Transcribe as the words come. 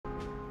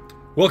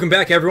Welcome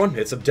back, everyone.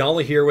 It's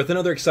Abdallah here with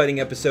another exciting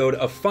episode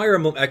of Fire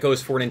Emblem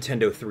Echoes for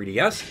Nintendo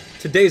 3DS.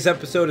 Today's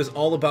episode is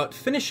all about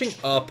finishing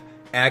up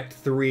Act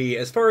 3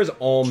 as far as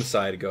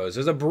Almside goes.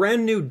 There's a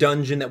brand new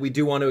dungeon that we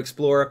do want to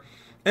explore,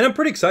 and I'm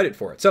pretty excited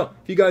for it. So,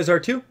 if you guys are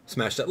too,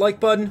 smash that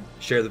like button,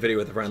 share the video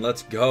with a friend.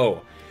 Let's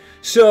go.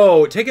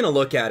 So, taking a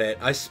look at it,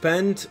 I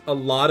spent a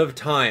lot of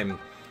time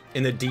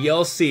in the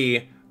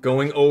DLC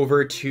going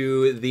over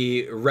to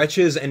the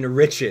Wretches and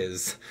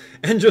Riches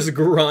and just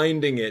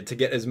grinding it to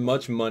get as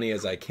much money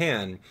as I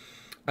can.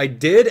 I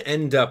did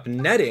end up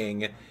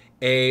netting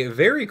a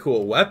very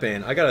cool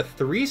weapon. I got a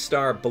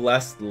 3-star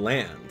Blessed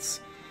Lance.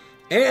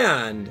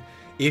 And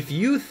if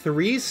you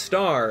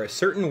 3-star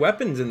certain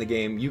weapons in the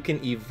game, you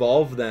can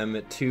evolve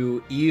them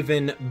to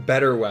even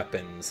better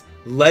weapons.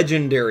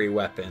 Legendary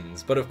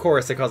weapons. But of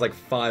course, it costs like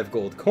 5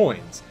 gold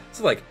coins.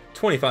 So like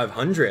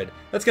 2,500.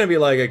 That's going to be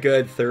like a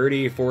good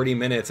 30-40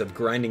 minutes of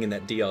grinding in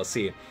that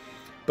DLC.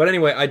 But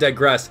anyway, I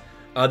digress.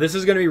 This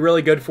is going to be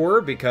really good for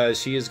her because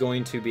she is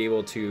going to be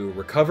able to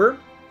recover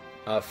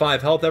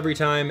 5 health every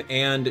time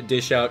and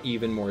dish out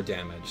even more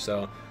damage.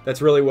 So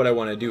that's really what I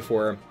want to do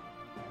for her.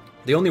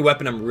 The only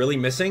weapon I'm really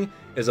missing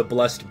is a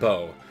Blessed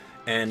Bow.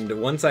 And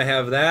once I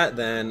have that,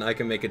 then I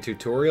can make a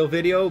tutorial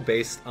video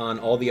based on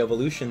all the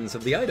evolutions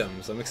of the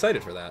items. I'm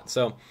excited for that.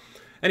 So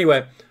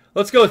anyway,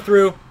 let's go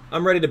through.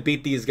 I'm ready to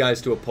beat these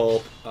guys to a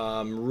pulp.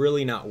 I'm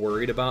really not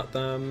worried about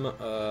them.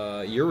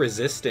 Your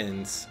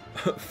resistance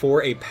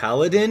for a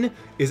paladin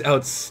is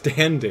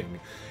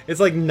outstanding. It's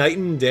like night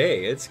and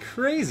day. It's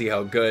crazy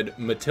how good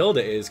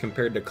Matilda is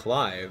compared to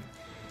Clive.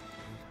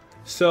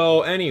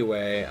 So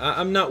anyway,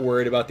 I'm not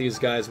worried about these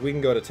guys. We can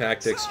go to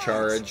tactics,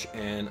 charge,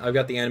 and I've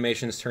got the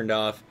animations turned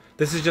off.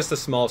 This is just a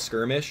small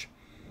skirmish,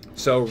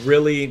 so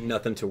really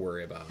nothing to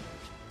worry about.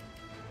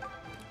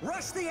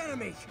 Rush the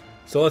enemy!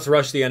 So let's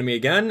rush the enemy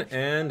again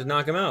and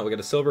knock him out. We got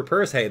a silver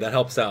purse. Hey, that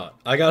helps out.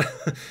 You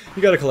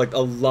gotta collect a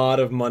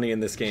lot of money in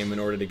this game in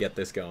order to get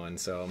this going,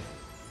 so.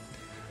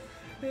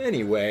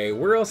 Anyway,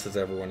 where else is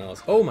everyone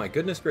else? Oh my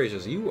goodness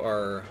gracious, you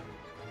are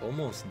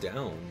almost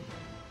down.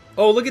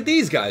 Oh, look at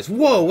these guys.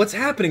 Whoa, what's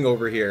happening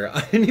over here?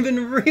 I didn't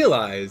even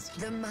realize.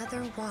 The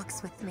mother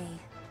walks with me.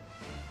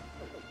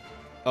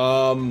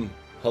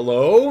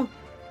 Hello?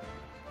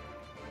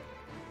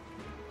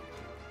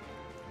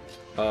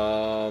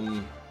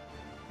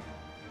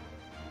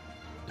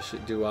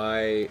 Do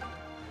I...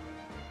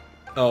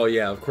 Oh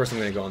yeah, of course I'm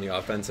gonna go on the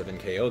offensive and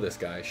KO this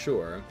guy,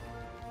 sure.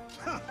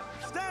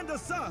 Stand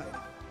aside!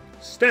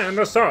 Stand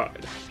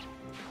aside!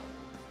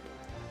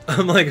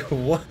 I'm like,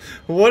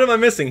 what am I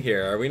missing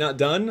here? Are we not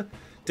done?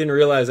 Didn't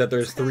realize that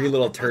there's 3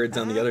 little turds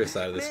on the other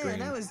side of the screen.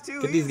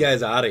 Get these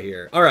guys out of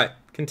here. Alright,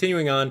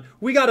 continuing on.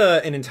 We got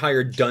an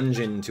entire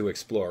dungeon to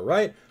explore,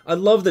 right? I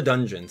love the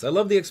dungeons. I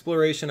love the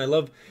exploration. I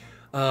love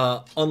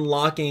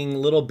unlocking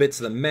little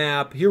bits of the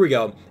map. Here we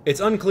go. It's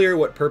unclear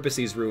what purpose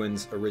these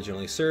ruins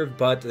originally served,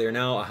 but they're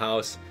now a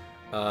house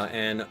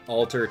and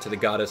altar to the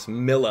goddess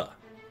Mila.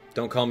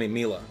 Don't call me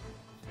Mila.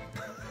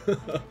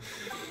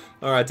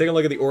 Alright, take a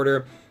look at the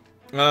order.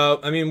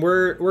 I mean,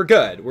 we're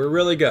good. We're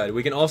really good.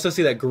 We can also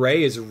see that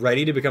Gray is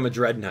ready to become a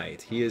Dread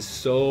Knight. He is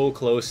so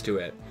close to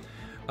it.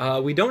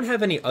 We don't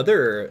have any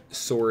other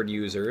sword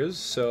users,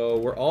 so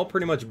we're all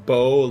pretty much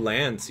bow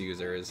lance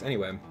users.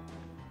 Anyway,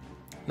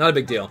 not a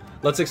big deal.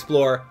 Let's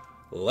explore.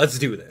 Let's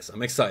do this.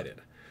 I'm excited.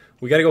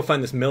 We gotta go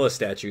find this Mila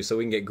statue so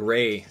we can get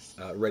Gray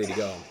ready to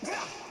go.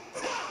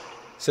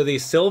 So the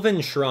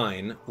Sylvan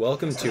Shrine,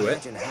 welcome to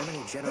it. Imagine how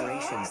many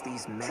generations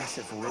these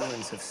massive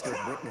ruins have stood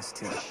witness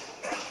to.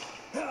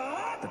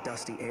 The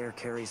dusty air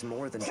carries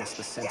more than just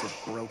the scent of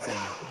broken,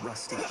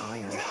 rusty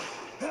iron.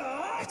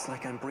 It's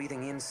like I'm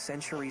breathing in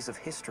centuries of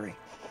history.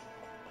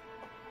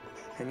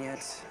 And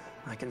yet,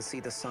 I can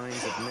see the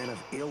signs of men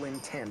of ill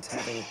intent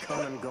having come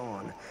and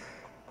gone,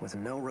 with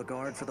no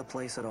regard for the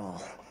place at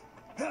all.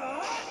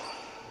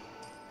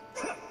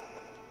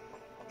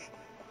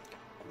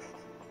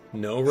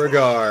 No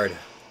regard.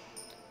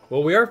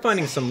 Well, we are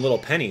finding some little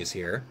pennies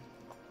here.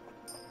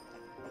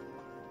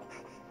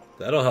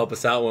 That'll help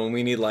us out when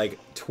we need like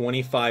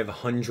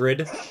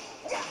 2,500.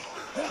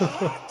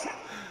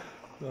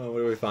 Oh, what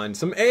do we find?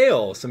 Some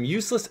ale. Some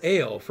useless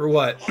ale. For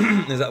what?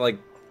 Is that like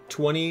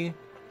 20?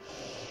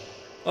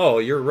 Oh,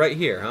 you're right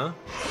here, huh?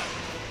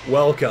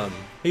 Welcome.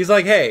 He's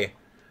like, hey,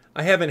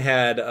 I haven't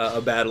had a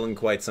battle in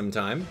quite some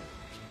time.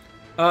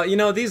 You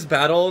know, these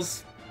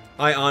battles,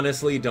 I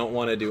honestly don't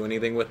want to do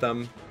anything with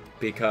them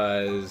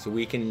because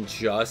we can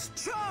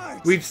just...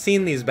 We've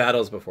seen these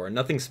battles before.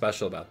 Nothing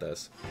special about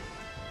this.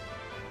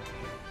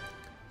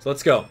 So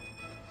let's go.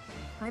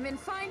 I'm in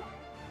fine.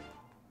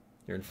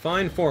 You're in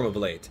fine form of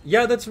late.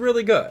 Yeah, that's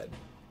really good.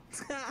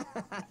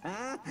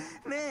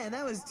 Man,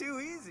 that was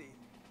too easy.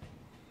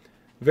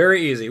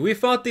 Very easy. We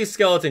fought these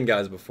skeleton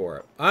guys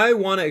before. I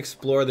want to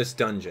explore this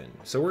dungeon.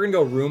 So we're going to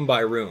go room by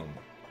room.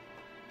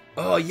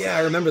 Oh yeah,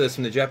 I remember this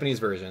from the Japanese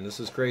version. This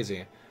is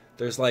crazy.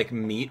 There's like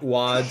meat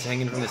wads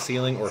hanging from the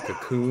ceiling or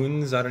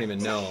cocoons. I don't even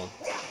know.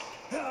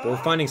 But we're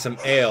finding some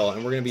ale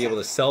and we're going to be able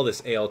to sell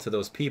this ale to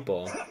those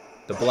people.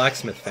 The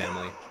blacksmith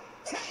family.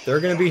 They're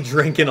going to be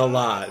drinking a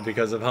lot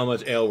because of how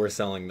much ale we're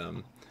selling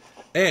them.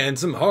 And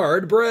some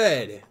hard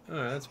bread.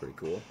 Alright, that's pretty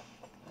cool.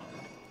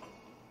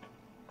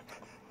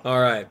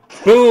 Alright,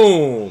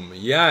 boom!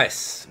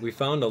 Yes! We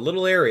found a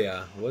little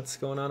area. What's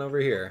going on over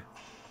here?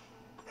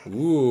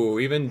 Ooh,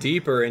 even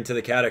deeper into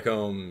the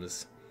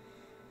catacombs.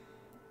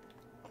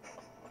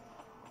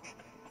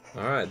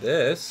 Alright,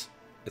 this...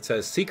 It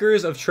says,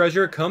 Seekers of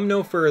treasure come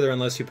no further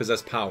unless you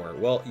possess power.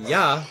 Well,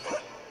 yeah.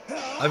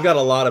 I've got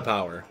a lot of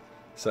power.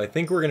 So I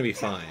think we're going to be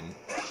fine.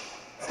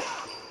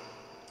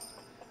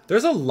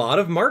 There's a lot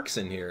of marks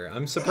in here.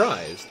 I'm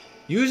surprised.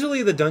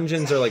 Usually the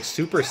dungeons are like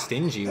super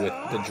stingy with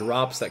the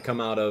drops that come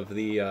out of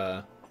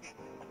the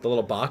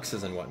little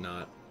boxes and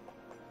whatnot.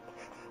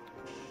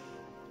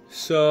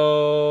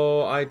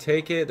 So I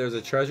take it there's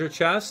a treasure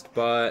chest,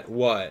 but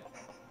what?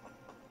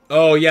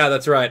 Oh yeah,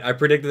 that's right. I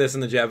predicted this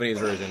in the Japanese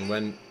version.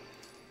 When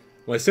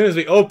as soon as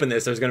we open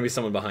this, there's going to be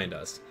someone behind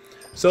us.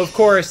 So of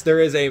course there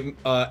is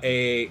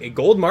a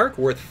gold mark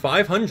worth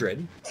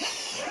 500.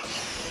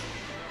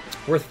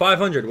 Worth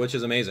 500, which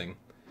is amazing.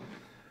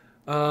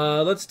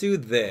 Let's do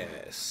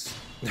this.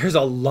 There's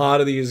a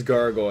lot of these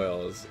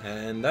gargoyles,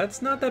 and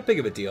that's not that big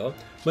of a deal.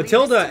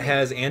 Matilda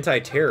has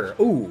anti-terror.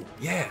 Ooh,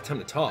 yeah, time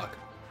to talk.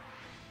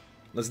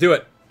 Let's do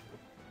it.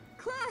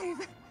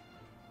 Clive!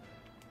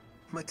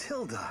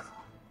 Matilda,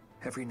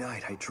 every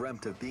night I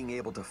dreamt of being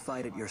able to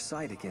fight at your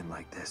side again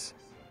like this.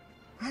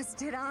 As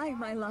did I,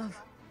 my love.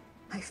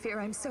 I fear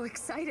I'm so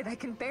excited I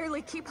can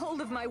barely keep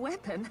hold of my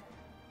weapon.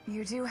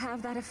 You do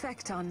have that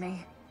effect on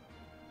me.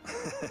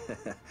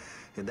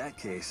 In that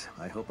case,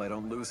 I hope I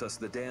don't lose us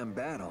the damn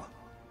battle.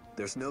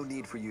 There's no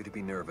need for you to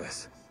be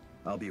nervous.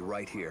 I'll be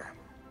right here.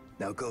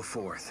 Now go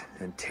forth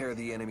and tear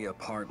the enemy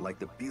apart like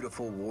the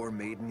beautiful war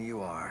maiden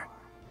you are.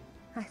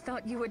 I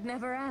thought you would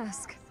never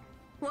ask.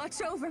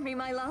 Watch over me,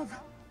 my love.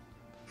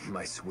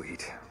 My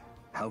sweet,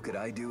 how could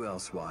I do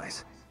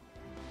elsewise?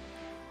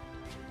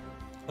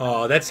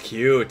 Oh, that's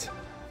cute.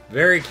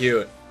 Very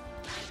cute.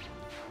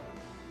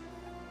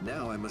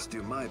 Now I must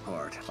do my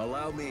part.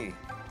 Allow me.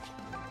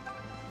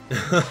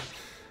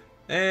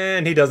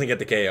 And he doesn't get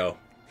the KO.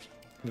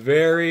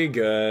 Very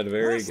good,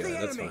 very good.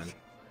 That's fine.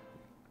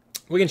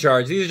 We can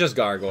charge. These are just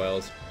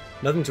gargoyles.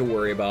 Nothing to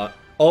worry about.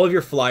 All of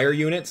your flyer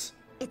units.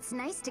 It's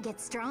nice to get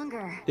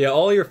stronger. Yeah,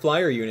 all your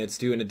flyer units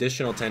do an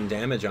additional 10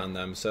 damage on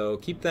them, so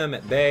keep them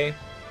at bay.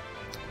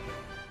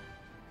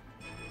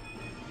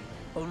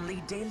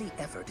 Only daily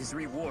effort is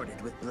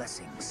rewarded with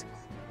blessings.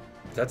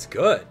 That's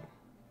good.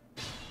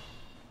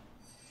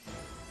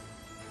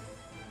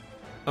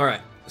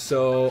 Alright,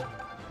 so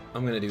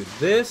I'm gonna do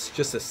this.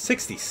 Just a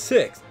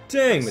 66.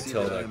 Dang,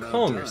 Matilda,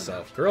 calm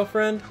yourself,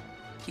 girlfriend.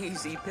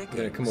 Easy pickings. I'm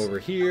gonna come over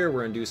here.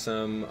 We're gonna do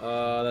some,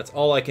 that's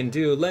all I can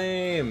do.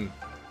 Lame.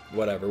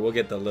 Whatever, we'll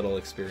get the little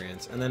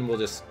experience. And then we'll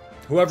just,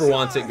 whoever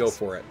wants it, go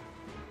for it.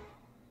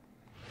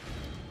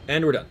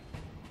 And we're done.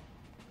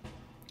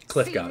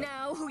 Cliff got it.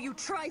 Now who you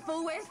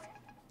trifle with?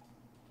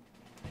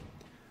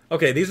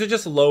 Okay, these are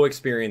just low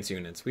experience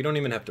units. We don't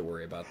even have to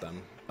worry about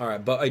them.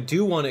 Alright, but I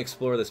do want to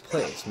explore this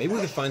place. Maybe we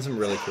can find some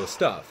really cool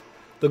stuff.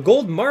 The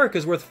gold mark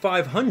is worth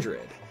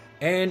 500.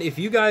 And if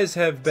you guys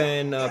have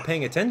been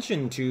paying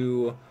attention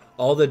to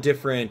all the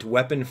different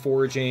weapon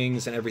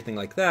forgings and everything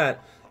like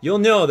that, you'll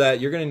know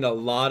that you're going to need a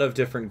lot of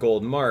different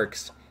gold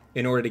marks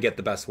in order to get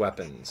the best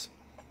weapons.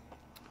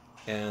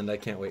 And I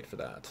can't wait for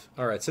that.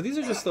 Alright, so these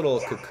are just little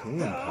cocoon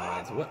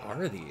pods. What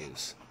are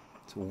these?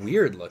 It's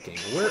weird looking.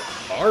 Where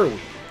are we?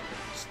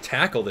 Just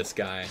tackle this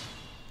guy.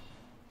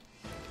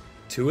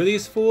 Two of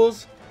these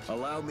fools?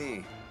 Allow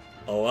me.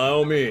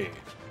 Allow me.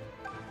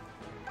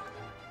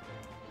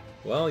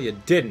 Well, you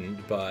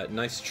didn't, but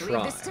nice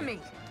try. Leave this to me.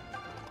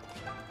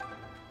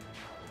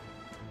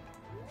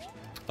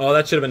 Oh,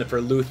 that should have been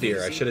for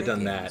Luthier. I should have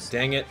done that.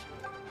 Dang it.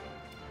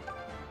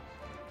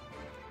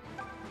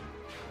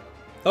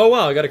 Oh,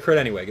 wow, I got a crit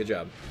anyway. Good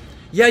job.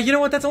 Yeah, you know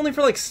what? That's only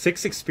for like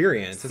 6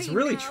 experience. It's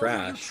really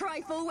trash.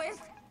 Trifle with?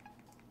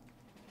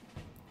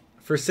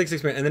 For 6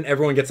 experience, and then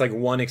everyone gets like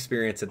 1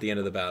 experience at the end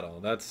of the battle.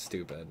 That's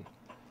stupid.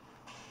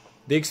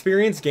 The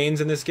experience gains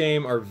in this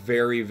game are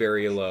very,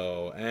 very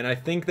low, and I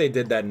think they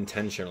did that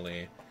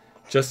intentionally.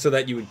 Just so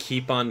that you would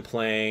keep on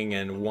playing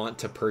and want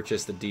to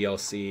purchase the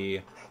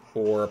DLC,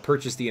 or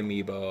purchase the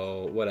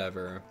amiibo,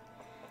 whatever.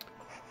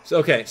 So,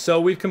 okay,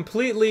 so we've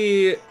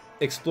completely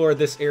explored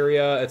this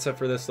area, except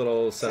for this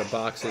little set of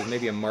boxes.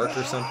 Maybe a mark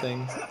or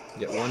something.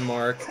 Get 1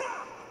 mark.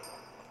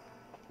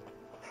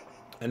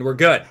 And we're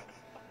good.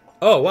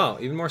 Oh, wow,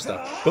 even more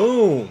stuff.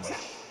 Boom!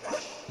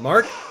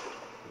 Mark?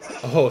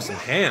 Oh, some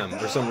ham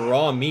or some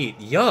raw meat.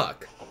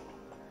 Yuck!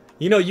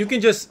 You know, you can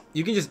just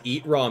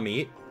eat raw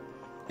meat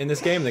in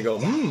this game and they go,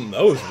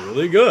 that was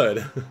really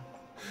good.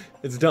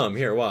 It's dumb.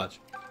 Here, watch.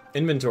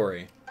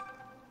 Inventory.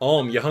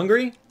 You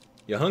hungry?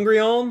 You hungry,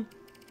 Alm?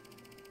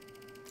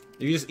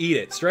 You just eat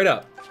it, straight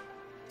up.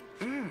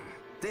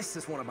 This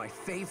is one of my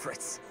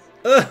favorites.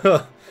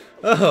 Oh,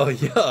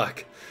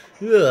 yuck.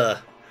 Ugh.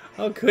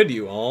 How could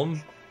you,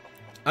 Alm?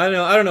 I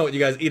don't know what you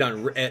guys eat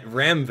at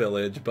Ram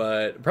Village,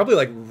 but probably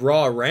like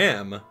raw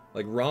ram.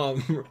 Like raw,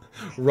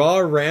 raw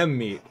ram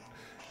meat.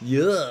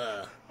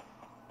 Yeah.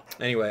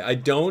 Anyway, I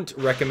don't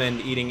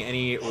recommend eating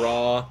any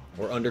raw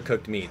or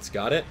undercooked meats.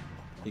 Got it?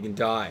 You can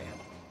die.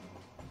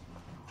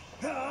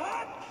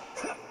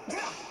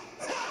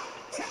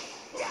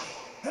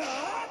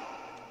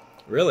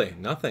 Really?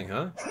 Nothing,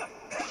 huh?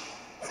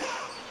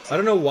 I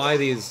don't know why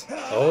these...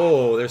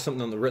 Oh, there's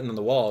something written on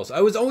the walls.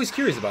 I was always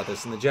curious about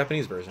this in the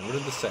Japanese version. What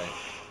did this say?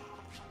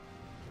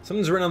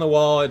 Something's written on the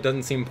wall. It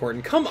doesn't seem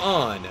important. Come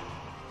on!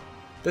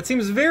 That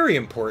seems very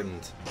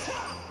important.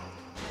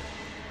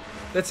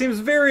 That seems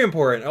very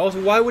important.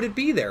 Also, why would it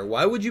be there?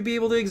 Why would you be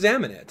able to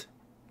examine it?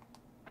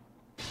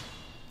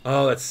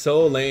 Oh, that's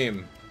so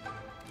lame.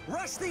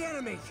 Rush the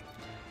enemy!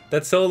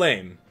 That's so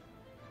lame.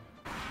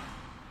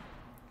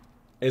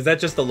 Is that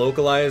just the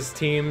localized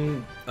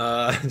team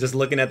just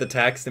looking at the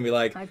text and be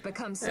like, I've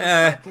become so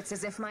stuck, it's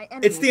as if my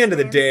it's the end of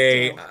the stand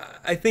day. still.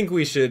 I think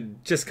we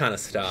should just kind of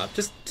stop.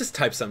 Just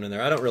type something in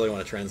there. I don't really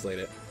want to translate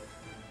it.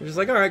 We're just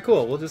like, all right,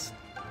 cool. We'll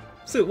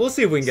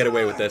see if we can get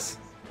away with this.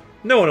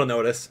 No one will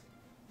notice.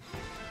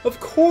 Of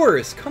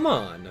course, come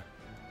on.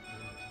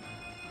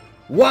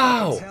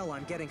 Wow. Tell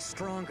I'm getting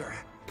stronger.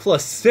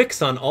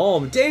 +6 on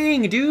Alm.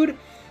 Dang, dude.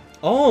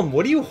 Alm,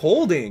 what are you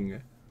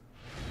holding?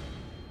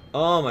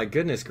 Oh my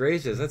goodness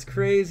gracious, that's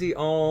crazy,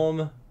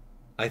 Alm.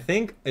 I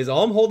think, is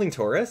Alm holding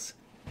Taurus?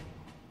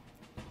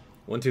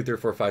 1, 2, 3,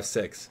 4, 5,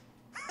 6.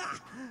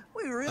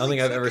 Really I don't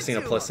think I've ever seen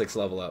a +6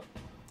 level up.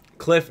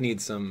 Cliff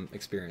needs some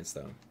experience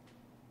though.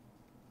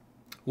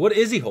 What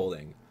is he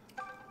holding?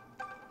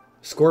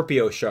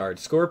 Scorpio Shard.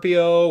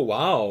 Scorpio,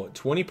 wow.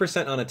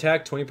 20% on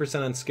attack,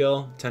 20% on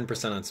skill,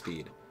 10% on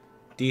speed.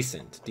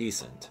 Decent,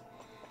 decent.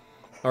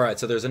 Alright,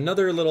 so there's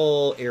another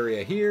little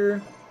area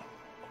here.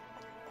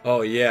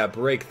 Oh yeah,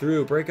 break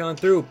through, break on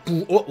through.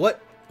 Oh,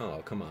 what?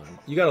 Oh, come on.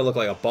 You gotta look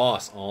like a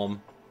boss,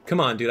 Alm. Come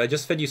on, dude, I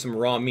just fed you some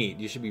raw meat.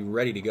 You should be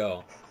ready to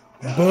go.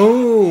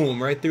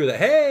 Boom! Right through the...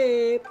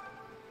 Hey!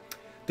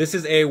 This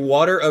is a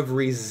Water of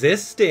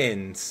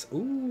Resistance.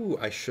 Ooh,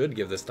 I should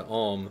give this to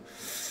Alm.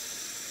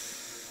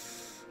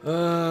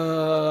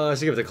 I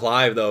should give it to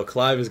Clive, though.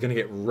 Clive is gonna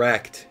get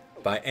wrecked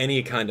by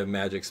any kind of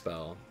magic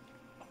spell.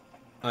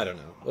 I don't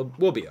know.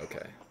 We'll be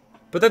okay.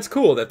 But that's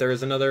cool that there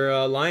is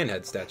another lion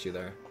head statue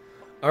there.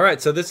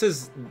 Alright, so this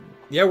is...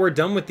 Yeah, we're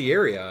done with the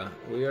area.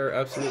 We are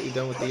absolutely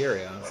done with the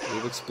area.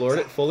 We've explored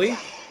it fully.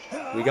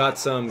 We got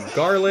some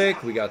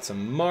garlic, we got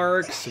some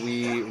marks.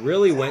 We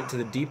really went to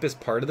the deepest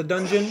part of the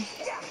dungeon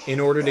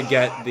in order to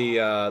get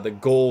the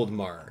gold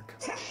mark.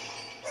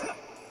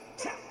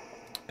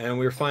 And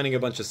we were finding a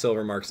bunch of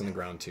silver marks on the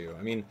ground too.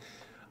 I mean,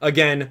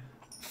 again,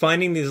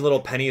 finding these little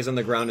pennies on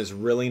the ground is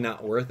really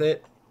not worth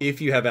it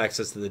if you have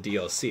access to the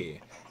DLC.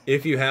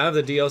 If you have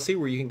the DLC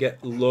where you can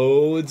get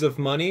loads of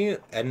money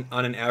and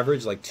on an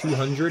average like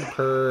 200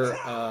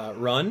 per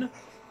run,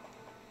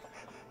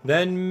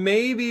 then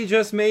maybe,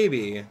 just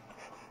maybe,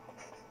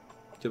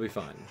 you'll be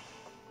fine.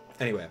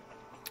 Anyway,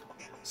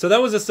 so that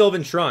was a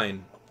Sylvan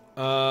Shrine.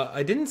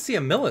 I didn't see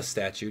a Milla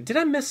statue. Did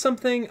I miss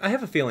something? I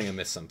have a feeling I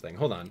missed something.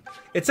 Hold on.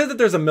 It said that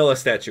there's a Milla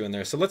statue in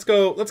there, so let's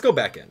go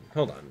back in.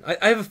 Hold on.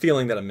 I have a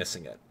feeling that I'm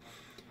missing it.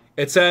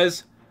 It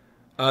says...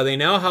 they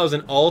now house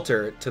an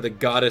altar to the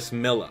goddess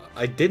Milla.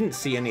 I didn't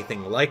see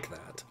anything like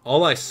that.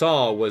 All I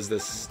saw was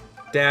this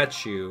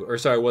statue, or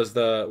sorry, was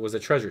the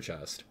treasure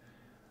chest.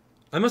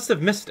 I must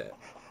have missed it.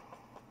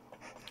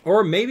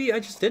 Or maybe I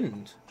just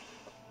didn't.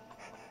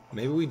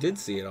 Maybe we did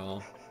see it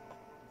all.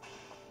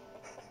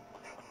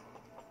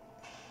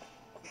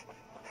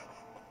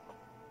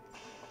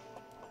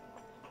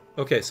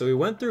 Okay, so we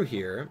went through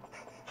here.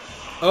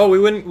 Oh, we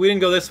didn't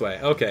go this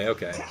way. Okay,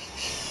 okay.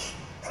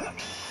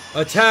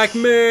 Attack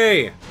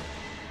me!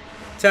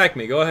 Attack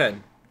me, go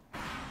ahead.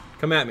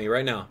 Come at me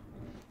right now.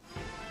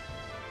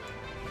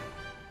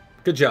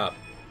 Good job.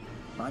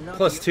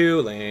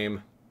 +2,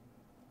 lame.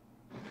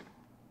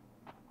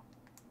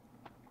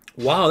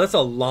 Wow, that's a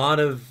lot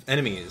of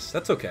enemies.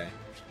 That's okay.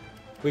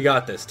 We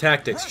got this.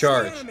 Tactics,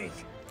 charge.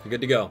 You're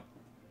good to go.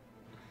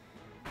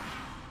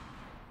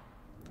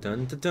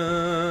 Dun dun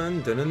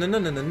dun dun dun dun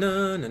dun dun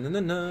dun dun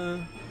dun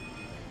dun.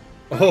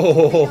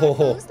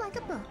 Oh! Like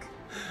a book.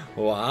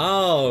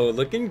 Wow,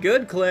 looking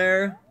good,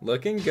 Claire.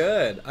 Looking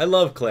good. I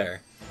love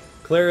Claire.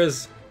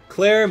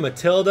 Claire,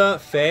 Matilda,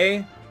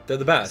 Faye. They're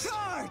the best.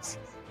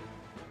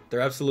 They're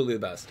absolutely the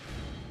best.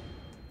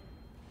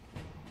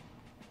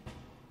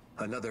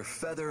 Another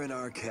feather in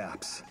our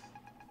caps.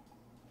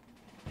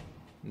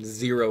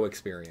 0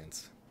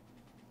 experience.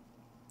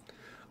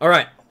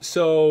 Alright,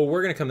 so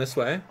we're gonna come this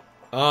way.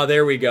 Oh,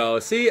 there we go.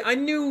 See, I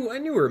knew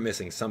we were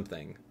missing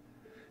something.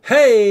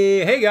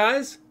 Hey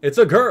guys, it's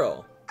a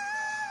girl.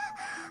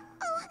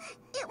 Oh,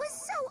 it was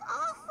so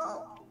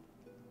awful.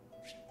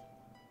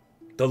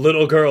 The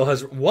little girl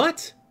has...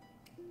 What?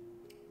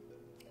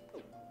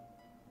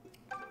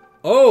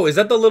 Oh, is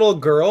that the little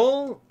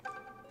girl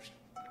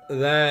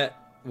that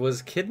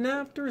was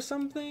kidnapped or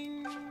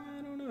something?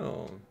 I don't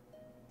know.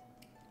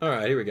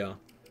 Alright, here we go.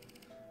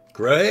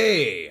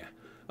 Gray.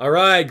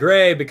 Alright,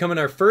 Gray, becoming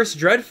our first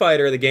Dread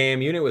Fighter of the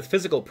game, unit with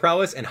physical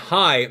prowess and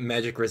high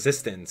magic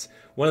resistance.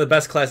 One of the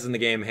best classes in the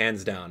game,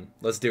 hands down.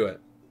 Let's do it.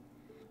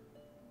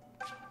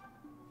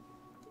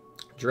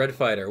 Dread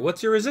Fighter,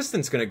 what's your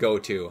resistance gonna go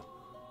to?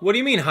 What do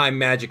you mean high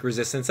magic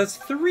resistance? That's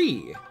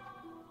 3.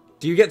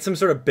 Do you get some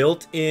sort of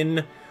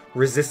built-in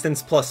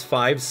resistance plus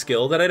 5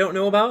 skill that I don't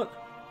know about?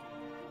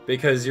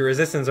 Because your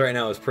resistance right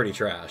now is pretty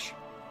trash.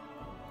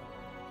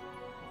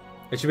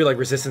 It should be like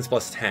resistance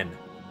plus 10.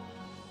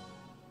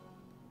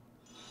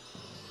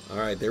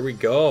 Alright, there we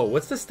go.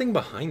 What's this thing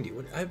behind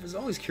you? I was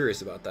always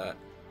curious about that.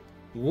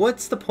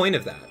 What's the point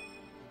of that?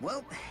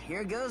 Well,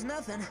 here goes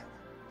nothing.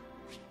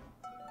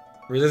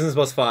 Resistance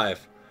plus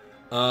 5.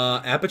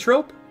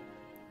 Apotrope?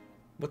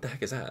 What the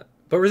heck is that?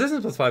 But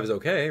resistance plus 5 is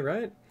okay,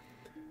 right?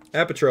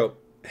 Apotrope.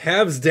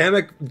 Halves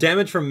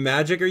damage from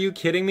magic, are you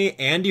kidding me?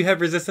 And you have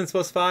resistance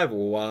plus 5?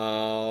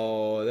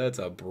 Wow, that's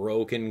a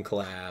broken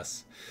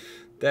class.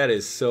 That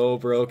is so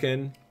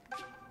broken.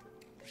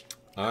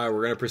 Alright,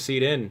 we're gonna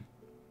proceed in.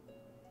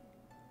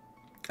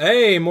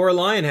 Hey, more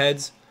lion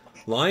heads.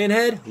 Lion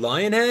head?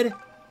 Lion head?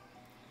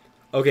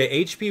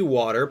 Okay, HP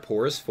water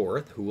pours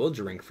forth. Who will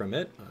drink from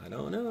it? I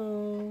don't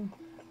know.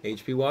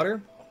 HP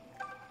water.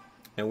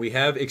 And we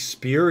have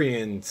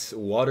experience.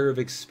 Water of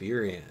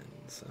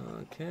experience.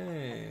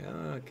 Okay,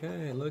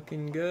 okay,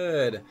 looking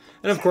good.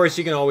 And of course,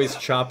 you can always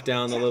chop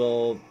down the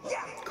little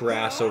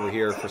grass over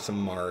here for some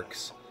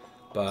marks.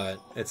 But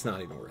it's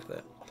not even worth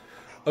it.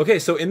 Okay,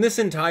 so in this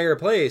entire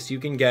place, you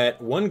can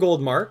get 1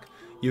 gold mark.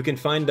 You can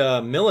find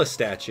a Milla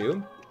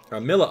statue, or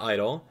a Milla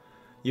idol.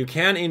 You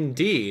can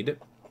indeed...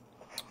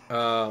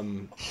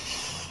 Wow.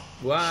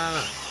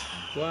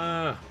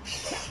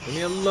 Leave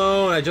me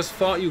alone, I just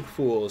fought you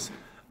fools.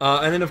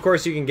 And then of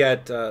course you can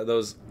get all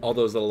those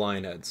little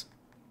lion heads.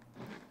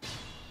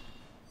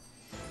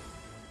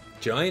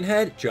 Giant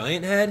head?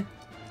 Giant head?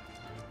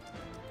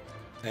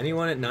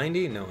 Anyone at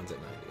 90? No one's at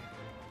 90.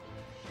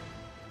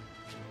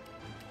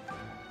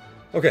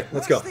 Okay,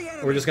 let's go.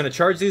 We're just going to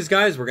charge these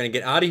guys, we're going to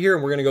get out of here,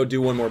 and we're going to go do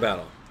one more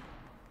battle.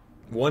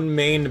 One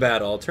main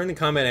battle. I'll turn the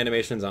combat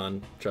animations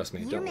on. Trust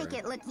me, don't worry. You make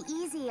it look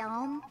easy,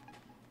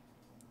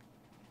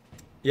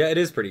 Yeah, it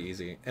is pretty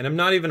easy. And I'm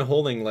not even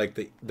holding, like,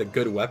 the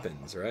good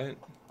weapons, right?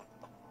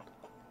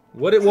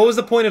 What was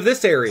the point of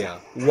this area?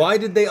 Why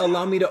did they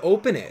allow me to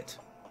open it?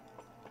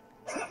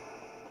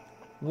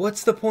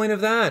 What's the point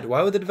of that?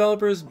 Why would the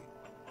developers...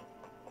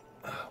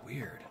 Oh,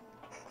 weird.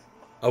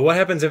 Oh, what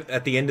happens if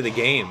at the end of the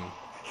game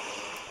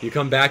you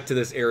come back to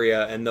this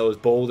area and those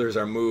boulders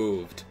are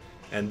moved?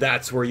 And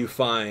that's where you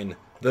find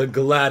the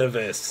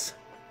Gladivis.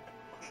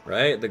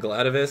 Right? The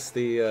Gladivis,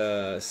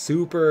 the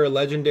super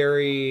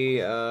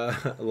legendary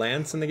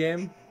lance in the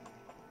game.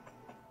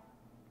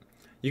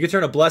 You could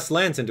turn a Blessed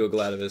Lance into a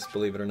Gladivis,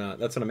 believe it or not.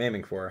 That's what I'm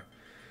aiming for.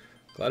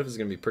 Gladivis is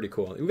going to be pretty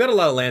cool. We've got a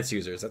lot of lance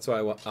users. That's why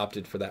I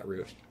opted for that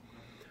route.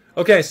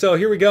 Okay, so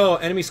here we go.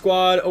 Enemy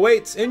squad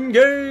awaits.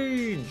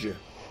 Engage!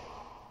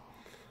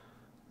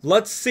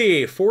 Let's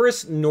see.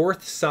 Forest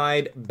North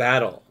Side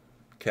Battle.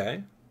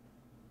 Okay.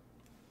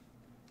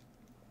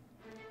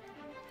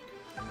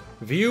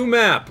 View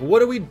map.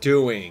 What are we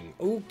doing?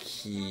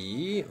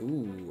 Okay.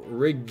 Ooh.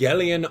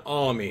 Regalian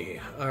Army.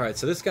 Alright,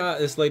 so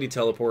this lady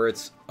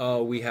teleports.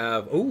 We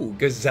have... Ooh,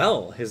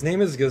 Gazelle. His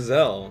name is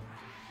Gazelle.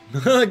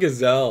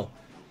 Gazelle.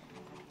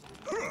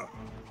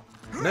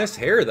 Nice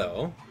hair,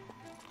 though.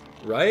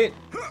 Right?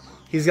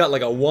 He's got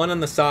like a 1 on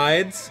the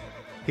sides.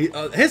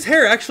 His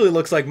hair actually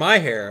looks like my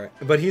hair,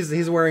 but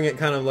he's wearing it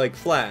kind of like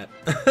flat.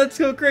 That's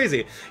so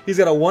crazy. He's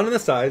got a 1 on the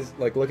sides,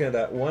 like looking at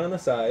that 1 on the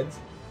sides.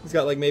 He's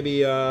got like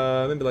maybe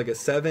like a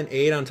 7,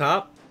 8 on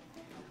top.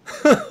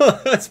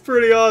 That's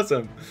pretty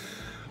awesome.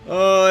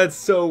 Oh, that's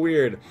so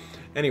weird.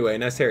 Anyway,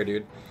 nice hair,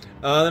 dude.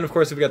 Then of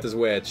course we've got this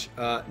witch.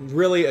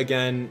 Really,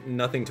 again,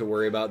 nothing to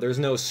worry about. There's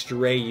no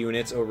stray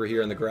units over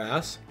here in the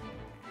grass.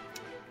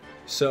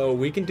 So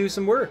we can do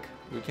some work.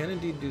 We can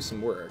indeed do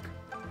some work.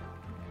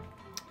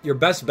 Your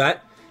best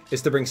bet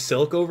is to bring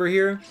Silk over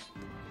here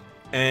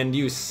and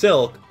use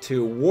Silk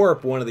to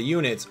warp one of the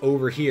units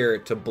over here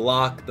to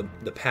block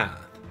the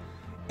path.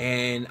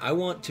 And I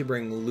want to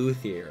bring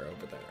Luthier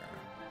over there.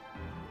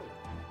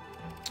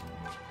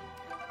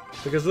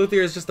 Because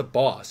Luthier is just the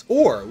boss.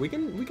 Or we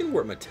can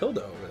warp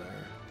Matilda over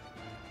there.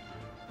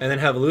 And then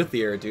have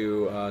Luthier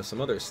do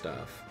some other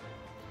stuff.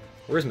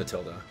 Where's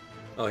Matilda?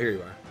 Oh, here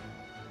you are.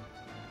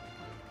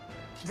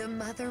 The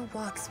mother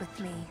walks with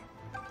me.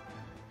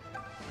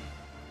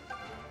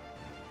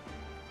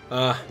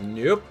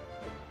 Nope.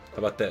 How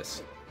about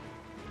this?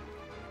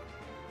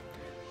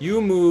 You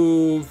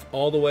move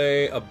all the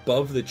way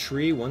above the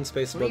tree, 1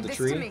 space above the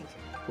tree.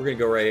 We're gonna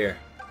go right here.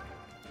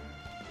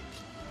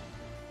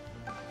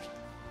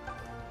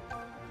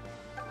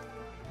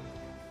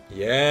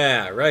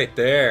 Yeah, right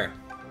there.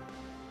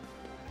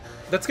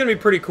 That's gonna be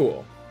pretty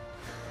cool.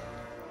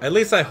 At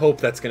least I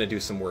hope that's gonna do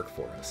some work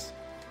for us.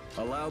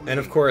 And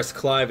of course,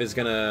 Clive is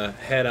gonna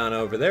head on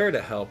over there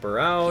to help her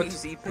out.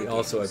 We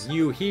also have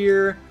you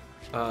here.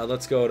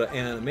 Let's go to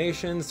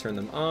animations, turn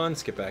them on,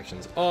 skip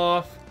actions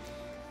off.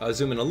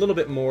 Zoom in a little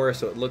bit more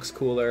so it looks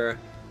cooler.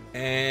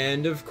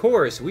 And of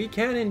course, we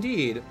can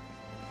indeed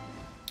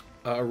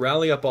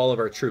rally up all of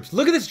our troops.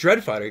 Look at this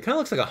Dreadfighter. He kind of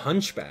looks like a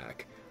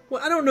hunchback.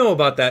 Well, I don't know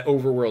about that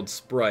overworld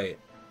sprite.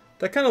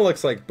 That kind of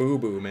looks like Boo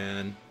Boo,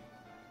 man.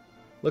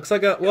 Looks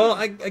like a... Well,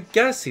 I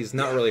guess he's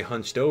not really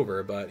hunched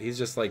over, but he's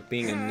just like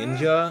being a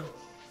ninja.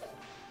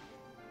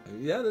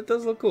 Yeah, that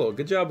does look cool.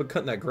 Good job of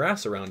cutting that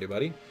grass around you,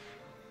 buddy.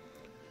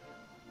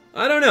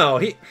 I don't know.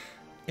 He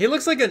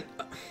looks like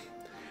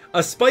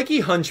a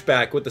spiky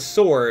hunchback with a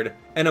sword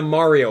and a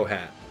Mario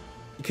hat.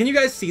 Can you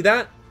guys see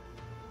that?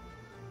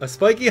 A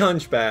spiky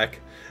hunchback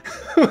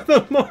with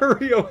a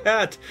Mario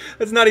hat.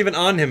 That's not even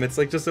on him. It's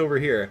like just over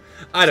here.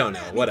 I don't know.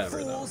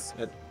 Whatever, though.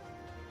 It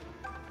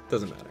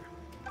doesn't matter.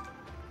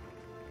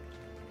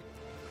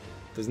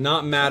 Does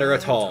not matter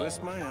at all.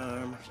 Twist my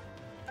arm.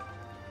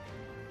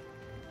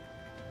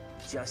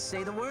 Just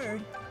say the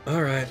word.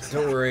 All right,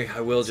 don't worry. I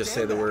will just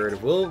say the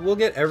word. We'll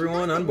get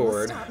everyone on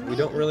board. We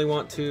don't really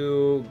want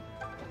to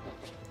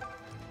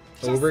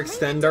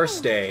overextend our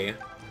stay.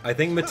 I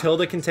think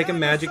Matilda can take a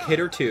magic hit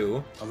or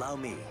two. Allow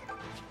me.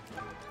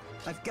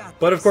 I've got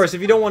But of course,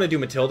 if you don't want to do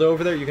Matilda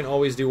over there, you can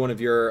always do one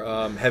of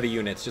your heavy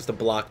units just to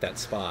block that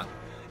spot.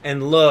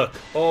 And look,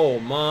 oh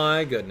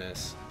my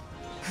goodness.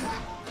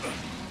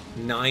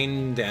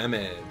 9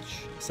 damage.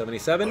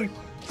 77.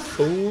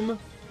 Boom.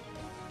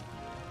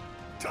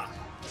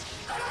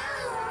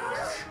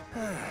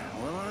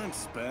 Well, I'm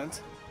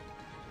spent.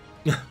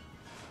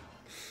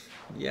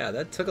 Yeah,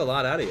 that took a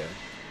lot out of you.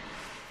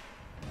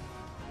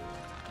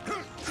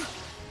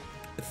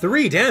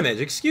 3 damage,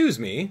 excuse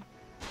me.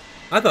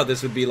 I thought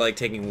this would be like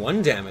taking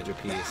 1 damage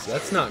apiece.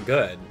 That's not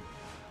good.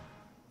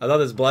 I thought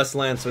this Blessed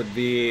Lance would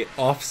be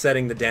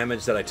offsetting the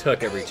damage that I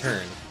took every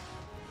turn.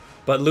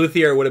 But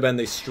Luthier would have been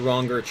the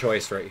stronger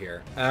choice right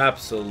here.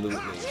 Absolutely.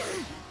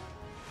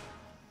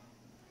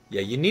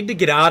 Yeah, you need to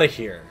get out of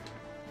here.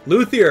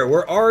 Luthier,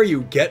 where are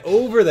you? Get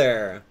over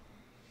there.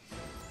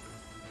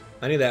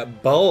 I need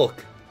that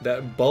bulk.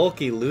 That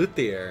bulky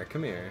Luthier.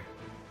 Come here.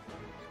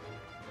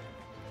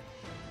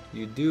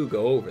 You do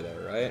go over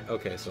there, right?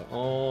 Okay, so,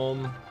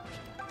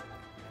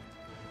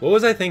 what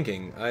was I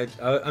thinking?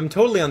 I'm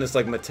totally on this,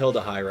 like,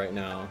 Matilda high right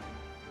now.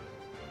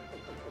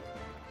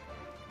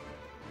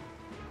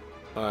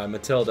 Alright,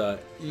 Matilda.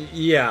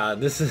 Yeah,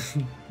 that's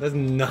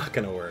not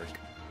gonna work.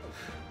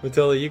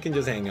 Matilda, you can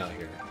just hang out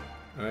here.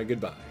 Alright,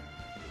 goodbye.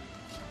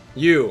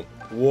 You,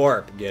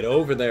 Warp, get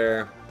over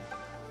there.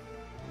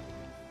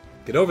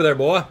 Get over there,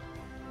 boy.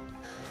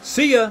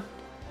 See ya!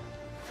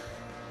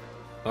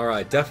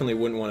 Alright, definitely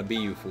wouldn't want to be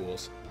you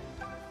fools.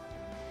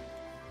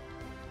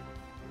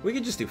 We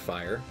could just do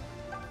fire.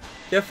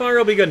 Yeah, fire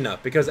will be good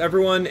enough, because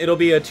everyone, it'll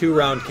be a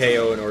 2-round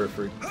KO in order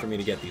for me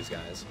to get these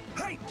guys.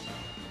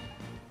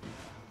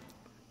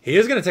 He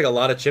is going to take a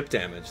lot of chip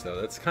damage, though.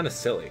 That's kind of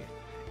silly.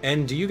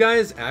 And do you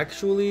guys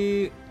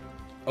actually...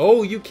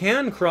 Oh, you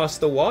can cross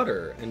the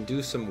water and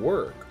do some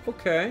work.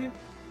 Okay.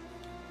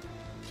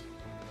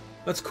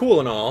 That's cool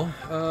and all.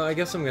 I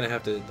guess I'm going to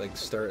have to like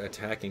start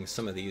attacking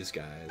some of these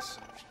guys.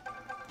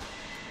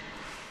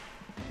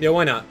 Yeah,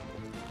 why not?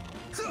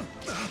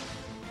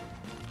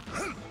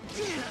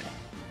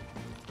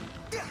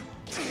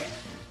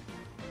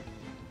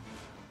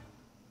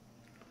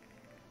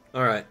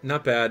 Alright,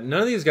 not bad.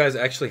 None of these guys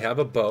actually have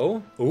a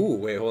bow. Ooh,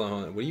 wait, hold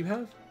on. What do you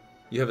have?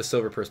 You have a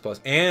Silver Purse Plus.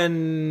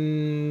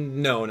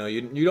 And... No,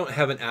 you don't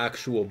have an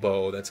actual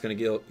bow that's going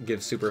to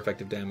give super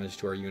effective damage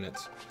to our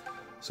units.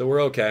 So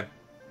we're okay.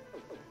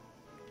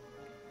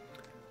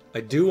 I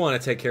do want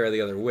to take care of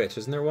the other witch.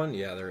 Isn't there one?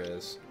 Yeah, there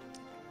is.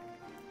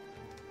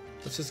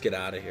 Let's just get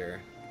out of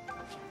here.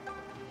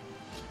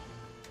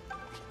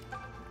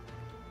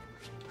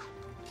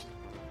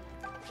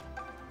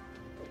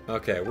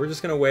 Okay, we're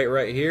just going to wait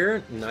right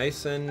here.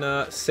 Nice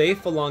and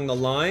safe along the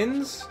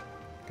lines.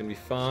 Gonna be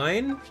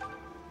fine.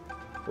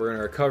 We're going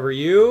to recover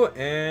you,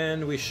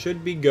 and we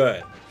should be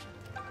good.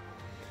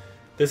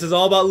 This is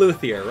all about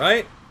Luthier,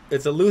 right?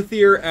 It's a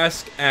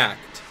Luthier-esque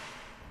act.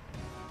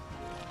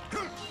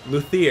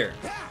 Luthier.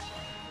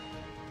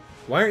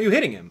 Why aren't you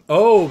hitting him?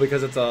 Oh,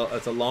 because it's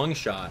a long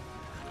shot.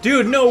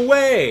 Dude, no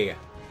way!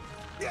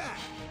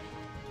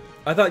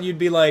 I thought you'd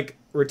be, like,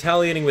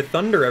 retaliating with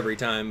thunder every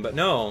time, but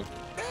no.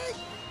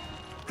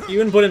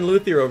 Even putting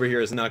Luthier over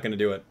here is not going to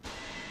do it.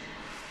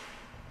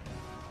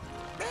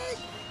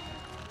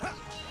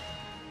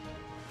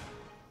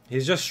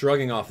 He's just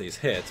shrugging off these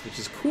hits, which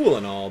is cool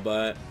and all,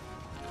 but...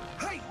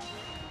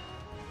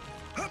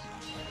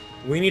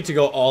 We need to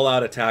go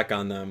all-out attack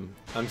on them.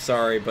 I'm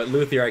sorry, but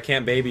Luthier, I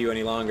can't baby you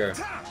any longer.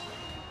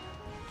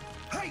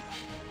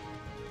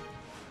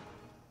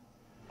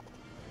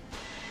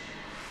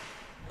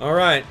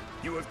 Alright.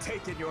 You have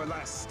taken your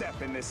last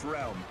step in this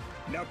realm.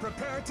 Now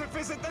prepare to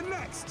visit the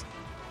next!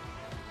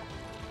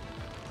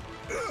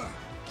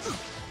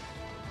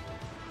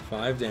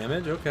 5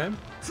 damage, okay.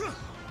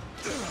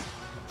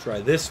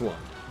 Try this one.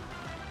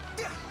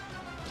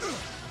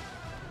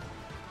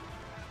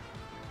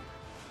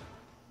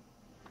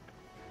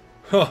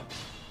 Huh.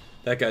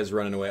 That guy's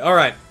running away.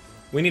 Alright.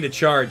 We need to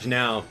charge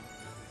now.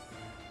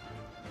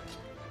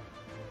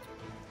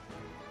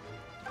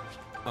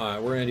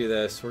 Alright, we're gonna do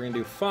this. We're gonna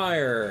do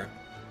fire.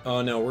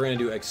 Oh no, we're gonna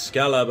do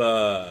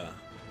Excalibur.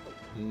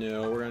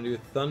 No, we're gonna do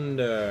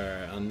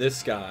thunder on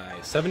this guy.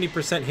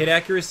 70% hit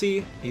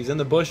accuracy. He's in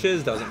the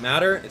bushes, doesn't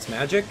matter. It's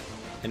magic.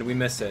 And we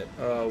miss it.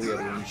 Oh, we had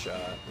one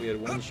shot. We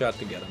had one shot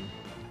to get him.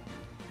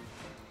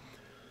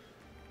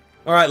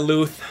 Alright,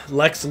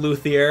 Lex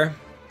Luthor.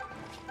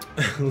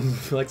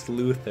 Lex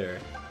Luthor.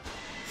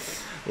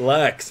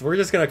 Lex. We're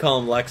just gonna call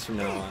him Lex from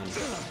now on.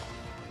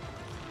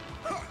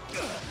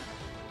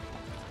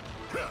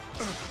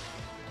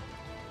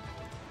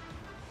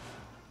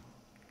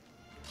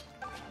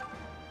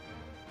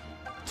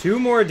 Two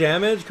more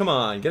damage? Come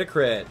on, get a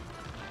crit.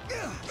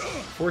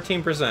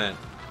 14%.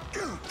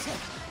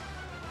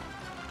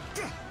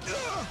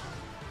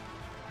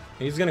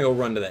 He's gonna go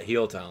run to that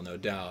heal tile, no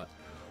doubt.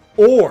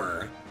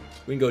 Or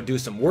we can go do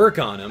some work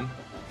on him.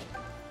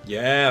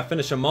 Yeah,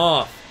 finish him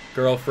off,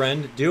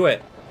 girlfriend. Do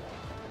it.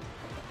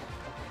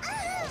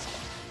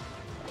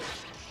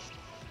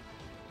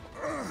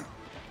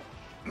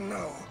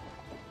 No.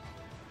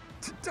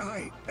 To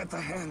die at the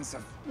hands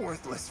of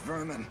worthless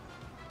vermin.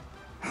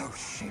 How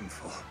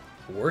shameful.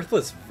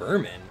 Worthless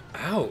vermin?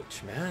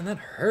 Ouch, man, that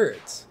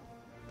hurts.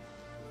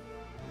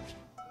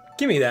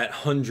 Give me that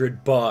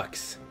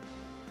 $100.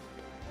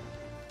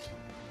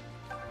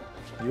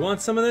 You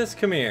want some of this?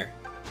 Come here.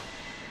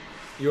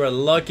 You are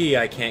lucky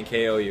I can't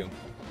KO you.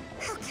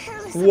 How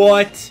careless.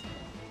 What?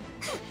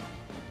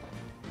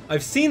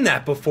 I've seen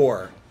that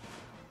before.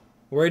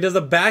 Where he does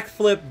a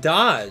backflip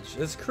dodge.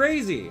 That's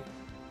crazy.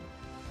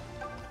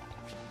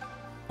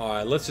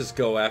 Alright, let's just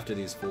go after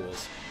these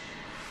fools.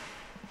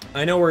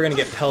 I know we're gonna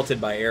get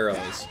pelted by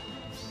arrows.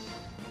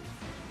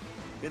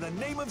 In the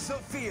name of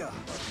Sophia.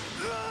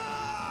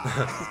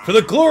 For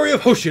the glory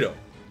of Hoshido.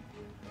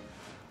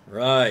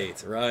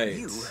 Right, right.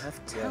 You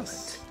have talent.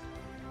 Yes.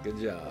 Good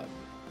job.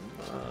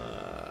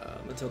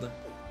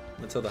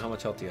 Matilda, how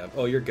much health do you have?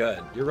 Oh, you're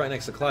good. You're right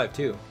next to Clive,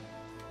 too.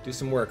 Do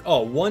some work. Oh,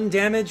 1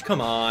 damage?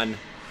 Come on.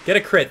 Get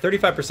a crit.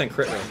 35%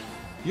 crit rate.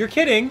 You're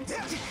kidding.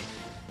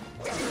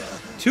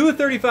 2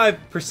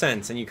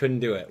 35% and you couldn't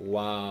do it.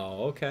 Wow,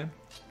 okay.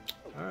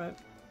 Alright.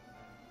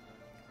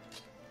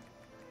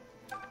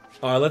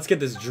 Alright, let's get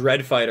this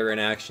Dread Fighter in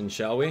action,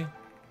 shall we?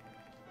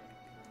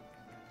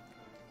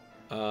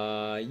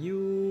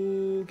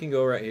 You can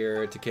go right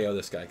here to KO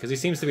this guy, because he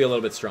seems to be a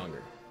little bit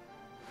stronger.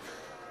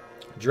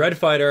 Dread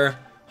Fighter,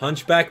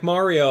 Hunchback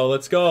Mario,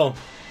 let's go.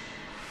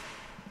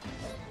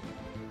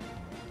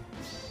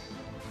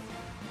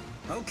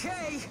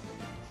 Okay.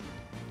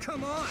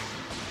 Come on.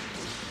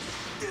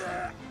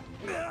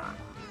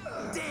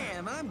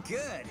 Damn, I'm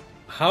good.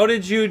 How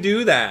did you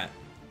do that?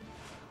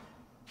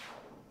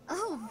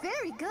 Oh,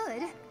 very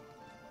good.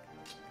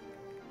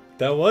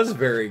 That was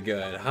very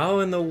good. How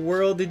in the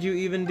world did you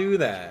even do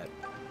that?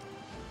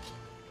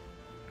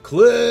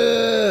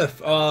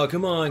 Cliff! Oh,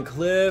 come on,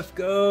 Cliff,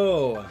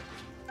 go!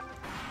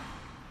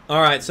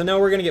 Alright, so now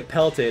we're gonna get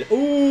pelted.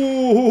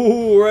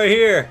 Ooh, right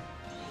here!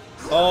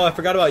 Oh, I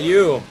forgot about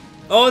you.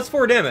 Oh, it's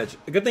 4 damage.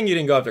 A good thing you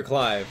didn't go after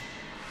Clive,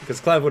 because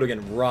Clive would have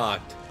gotten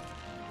rocked.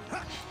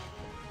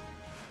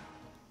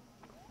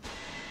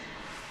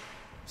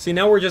 See,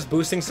 now we're just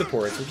boosting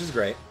supports, which is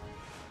great.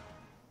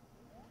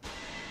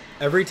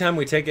 Every time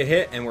we take a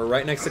hit and we're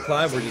right next to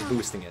Clive, we're just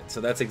boosting it.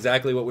 So that's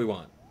exactly what we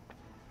want.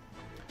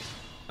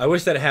 I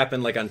wish that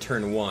happened like on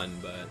turn 1,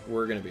 but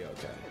we're gonna be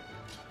okay.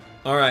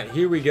 Alright,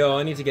 here we go.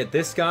 I need to get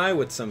this guy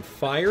with some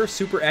fire.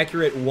 Super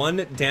accurate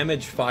 1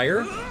 damage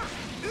fire.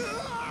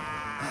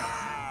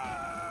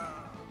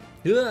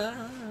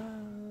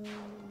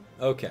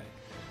 Okay.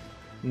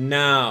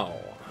 Now,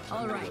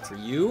 I'm gonna go for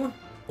you.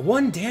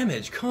 1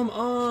 damage, come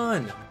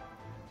on!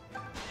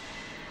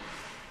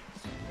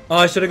 Oh,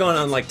 I should have gone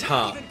on like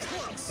top.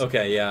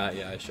 Okay, yeah,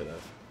 I should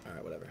have.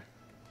 Alright, whatever.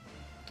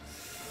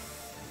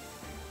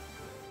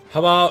 How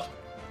about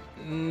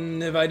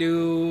if I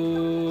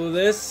do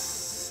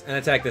this and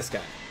attack this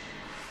guy?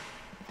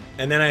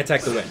 And then I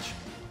attack the witch.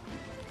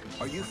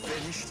 Are you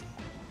finished?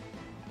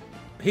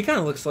 He kind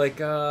of looks like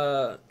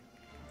Python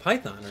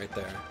right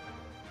there.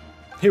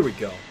 Here we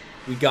go.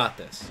 We got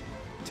this.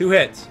 2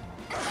 hits.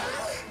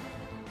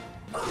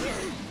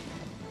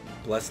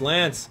 Bless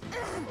Lance.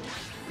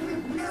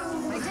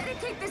 I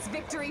dedicate this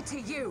victory to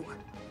you.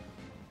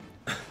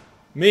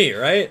 Me,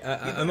 right?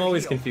 I'm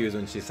always confused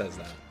when she says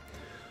that.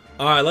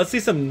 Alright, let's see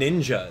some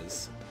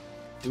ninjas.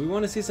 Do we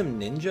want to see some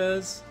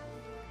ninjas?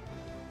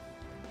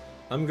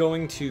 I'm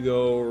going to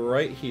go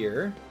right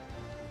here.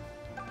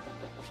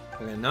 I'm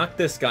going to knock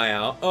this guy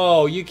out.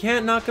 Oh, you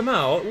can't knock him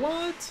out?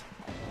 What?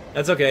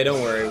 That's okay,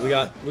 don't worry. We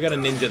got a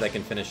ninja that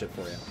can finish it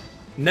for you.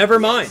 Never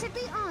mind. Should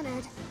be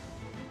honored.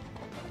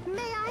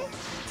 May I?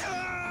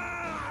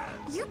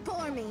 You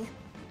bore me.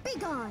 Be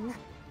gone.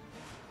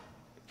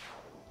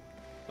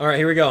 Alright,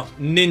 here we go.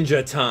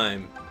 Ninja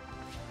time.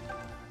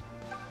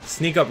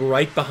 Sneak up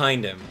right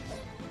behind him.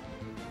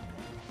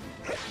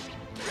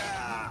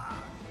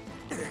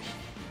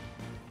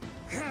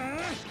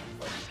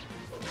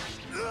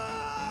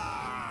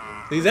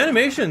 These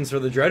animations for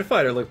the Dread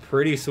Fighter look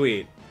pretty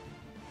sweet.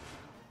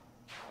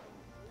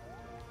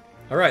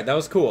 Alright, that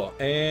was cool.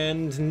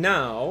 And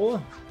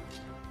now...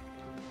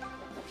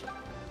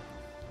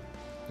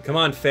 Come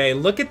on, Faye.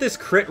 Look at this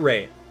crit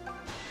rate.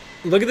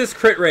 Look at this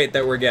crit rate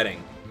that we're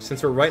getting.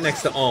 Since we're right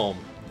next to Alm.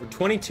 We're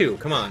 22.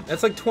 Come on.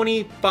 That's like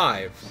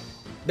 25.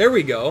 There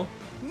we go.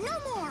 No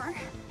more.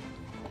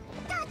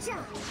 Gotcha.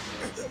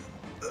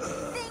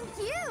 Thank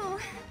you.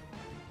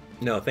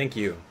 No, thank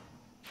you.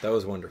 That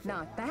was wonderful.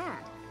 Not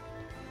bad.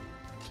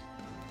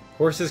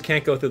 Horses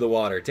can't go through the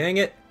water. Dang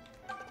it.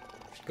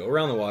 Go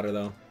around the water,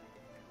 though.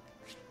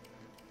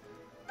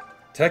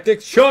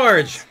 Tactics,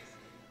 charge!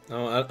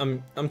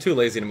 Oh, I'm too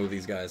lazy to move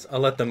these guys. I'll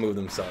let them move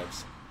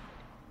themselves.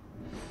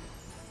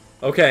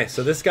 Okay,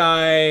 so this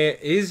guy,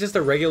 he's just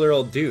a regular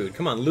old dude.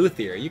 Come on,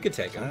 Luthier, you could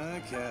take him.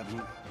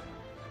 Captain.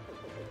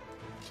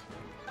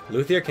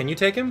 Luthier, can you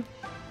take him?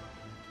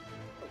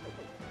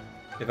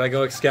 If I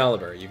go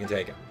Excalibur, you can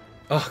take him.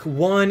 Oh,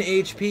 1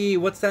 HP.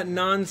 What's that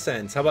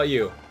nonsense? How about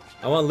you?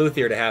 I want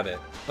Luthier to have it.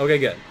 Okay,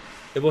 good.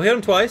 If we'll hit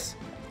him twice,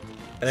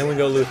 and then we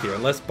go Luthier,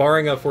 unless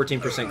barring a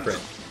 14% crit.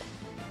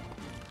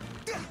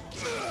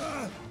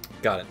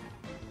 Got it.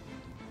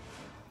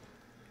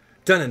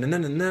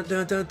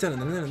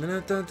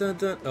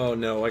 Oh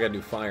no, I gotta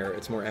do fire.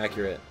 It's more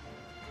accurate.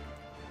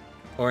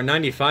 Or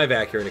 95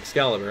 accurate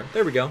Excalibur.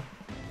 There we go.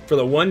 For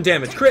the 1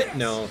 damage crit.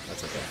 No,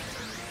 that's okay.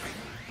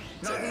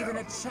 Not even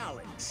a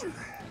challenge.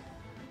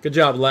 Good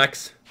job,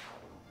 Lex.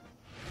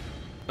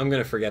 I'm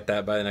gonna forget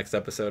that by the next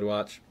episode.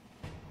 Watch.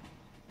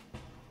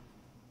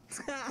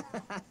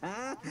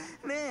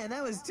 Man,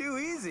 that was too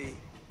easy.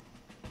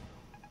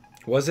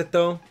 Was it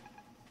though?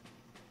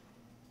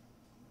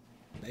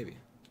 Maybe.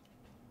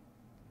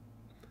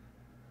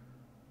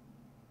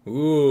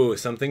 Ooh,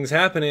 something's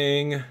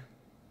happening.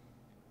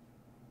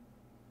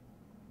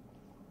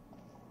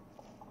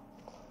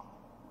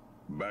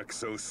 Back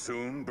so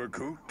soon,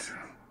 Berkut?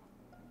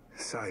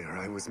 Sire,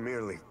 I was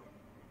merely...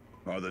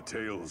 Are the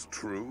tales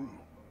true?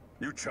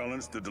 You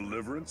challenged the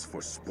Deliverance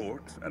for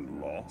sport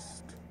and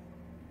lost?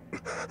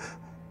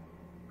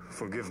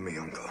 Forgive me,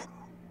 Uncle.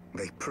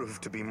 They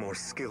proved to be more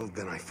skilled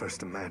than I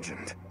first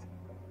imagined.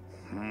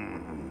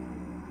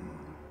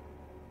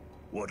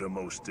 What a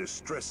most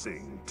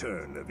distressing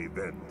turn of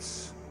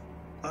events.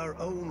 Our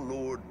own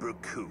Lord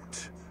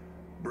Berkut,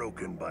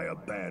 broken by a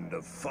band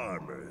of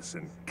farmers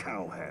and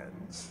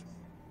cowhands.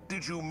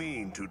 Did you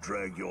mean to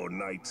drag your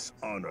knight's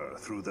honor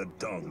through the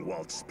dung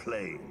whilst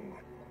playing?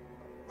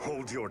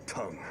 Hold your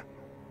tongue.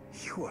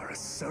 You are a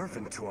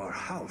servant to our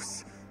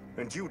house,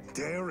 and you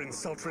dare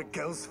insult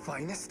Rigel's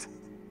finest?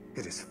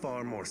 It is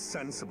far more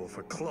sensible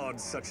for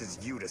clods such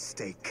as you to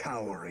stay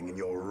cowering in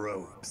your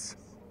robes.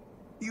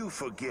 You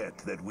forget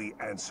that we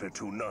answer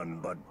to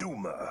none but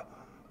Duma,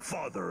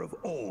 father of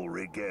all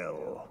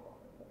Rigel.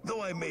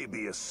 Though I may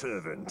be a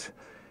servant,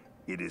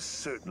 it is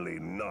certainly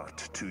not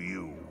to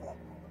you.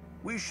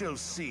 We shall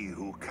see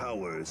who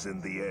cowers in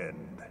the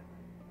end.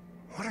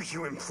 What are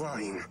you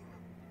implying?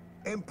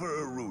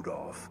 Emperor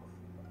Rudolph,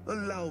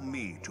 allow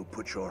me to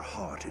put your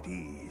heart at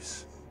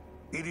ease.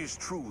 It is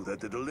true that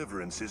the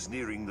Deliverance is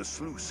nearing the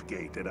sluice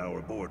gate at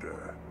our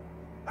border.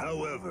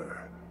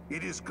 However,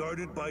 it is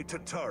guarded by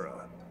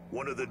Tatara,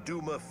 one of the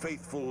Duma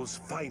faithful's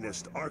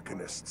finest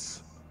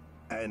arcanists.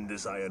 And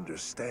as I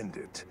understand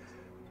it,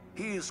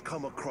 he has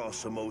come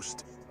across a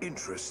most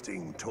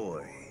interesting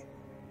toy.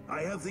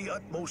 I have the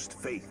utmost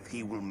faith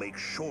he will make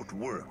short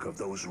work of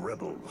those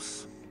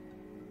rebels.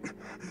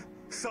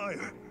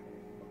 Sire!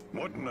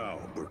 What now,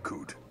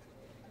 Berkut?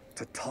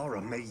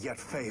 Tatara may yet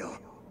fail.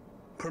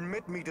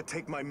 Permit me to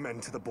take my men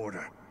to the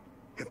border.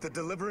 If the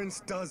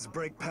Deliverance does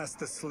break past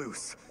the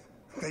sluice,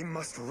 they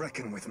must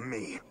reckon with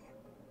me.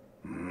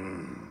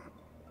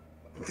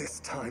 This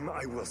time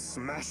I will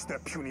smash their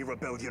puny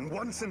rebellion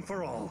once and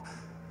for all.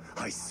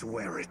 I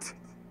swear it.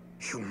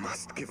 You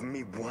must give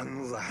me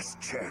one last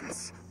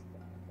chance.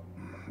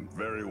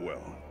 Very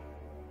well.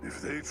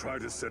 If they try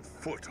to set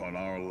foot on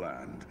our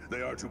land,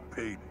 they are to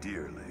pay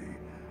dearly.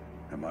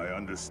 Am I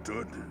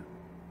understood?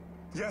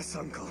 Yes,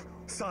 Uncle.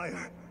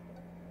 Sire.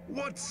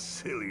 What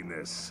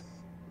silliness!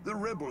 The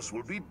rebels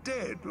will be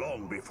dead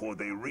long before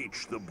they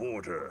reach the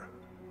border.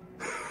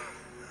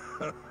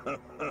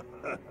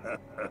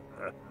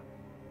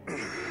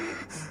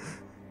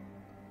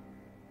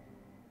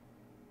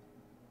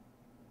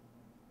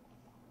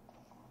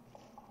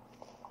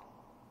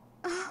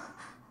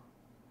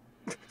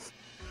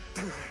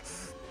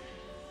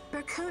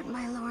 Berkut,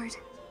 my lord.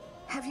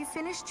 Have you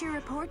finished your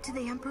report to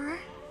the Emperor?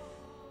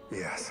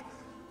 Yes.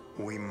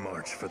 We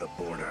march for the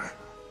border.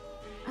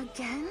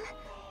 Again?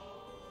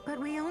 But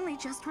we only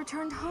just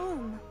returned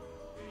home.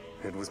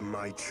 It was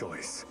my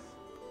choice.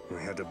 I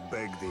had to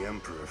beg the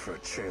Emperor for a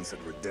chance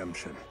at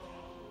redemption.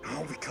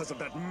 All because of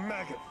that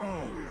maggot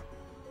Ohm.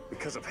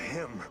 Because of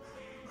him,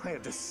 I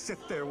had to sit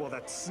there while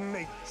that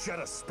snake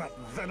Jetta spat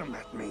venom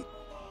at me.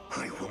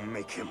 I will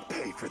make him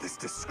pay for this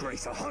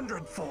disgrace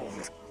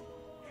 100-fold.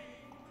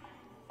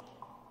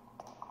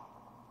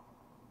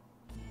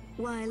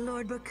 Why,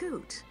 Lord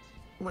Berkut,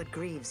 what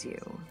grieves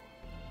you?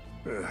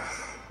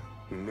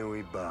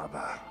 Nui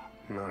Baba,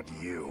 not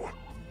you.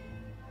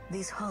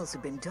 These halls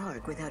have been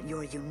dark without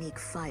your unique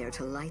fire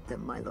to light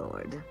them, my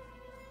lord.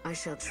 I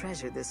shall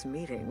treasure this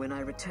meeting when I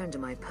return to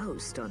my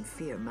post on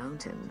Fear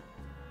Mountain.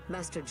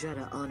 Master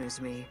Jeddah honors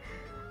me,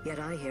 yet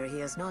I hear he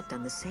has not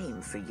done the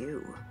same for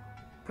you.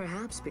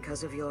 Perhaps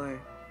because of your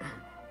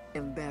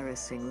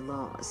embarrassing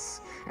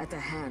loss at the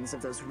hands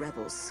of those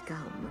rebel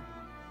scum.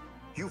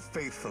 You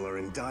faithful are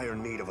in dire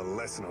need of a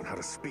lesson on how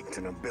to speak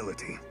to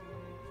nobility.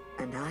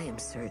 And I am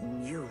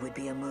certain you would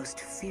be a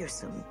most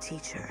fearsome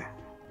teacher.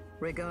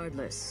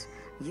 Regardless,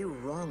 you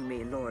wrong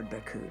me, Lord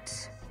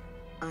Bakut.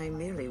 I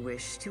merely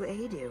wish to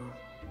aid you.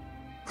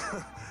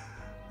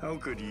 How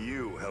could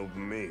you help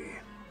me?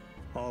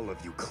 All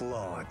of you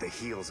claw at the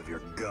heels of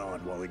your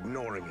god while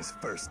ignoring his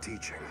first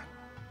teaching.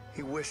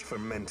 He wished for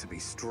men to be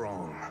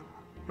strong,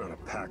 not a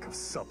pack of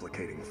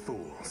supplicating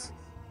fools.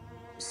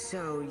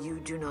 So you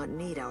do not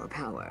need our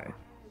power.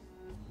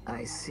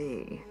 I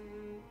see.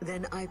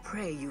 Then I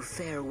pray you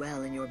fare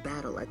well in your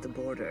battle at the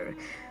border.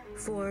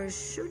 For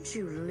should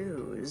you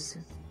lose,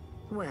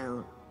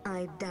 well,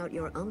 I doubt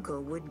your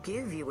uncle would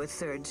give you a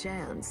third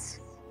chance.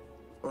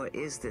 Or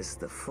is this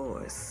the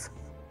fourth?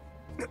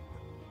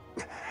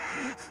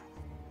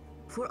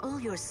 For all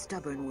your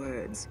stubborn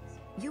words,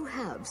 you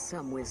have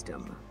some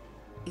wisdom.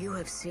 You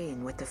have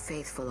seen what the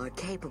faithful are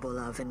capable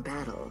of in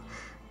battle.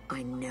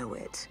 I know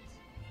it.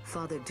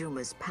 Father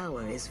Duma's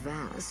power is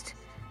vast,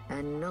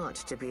 and not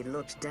to be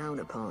looked down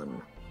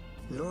upon.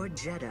 Lord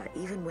Jeddah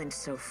even went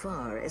so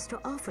far as to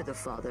offer the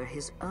father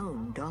his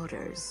own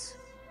daughters.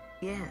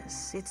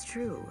 Yes, it's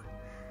true.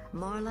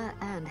 Marla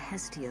and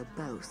Hestia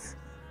both.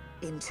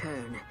 In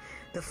turn,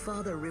 the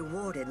father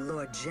rewarded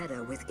Lord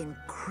Jeddah with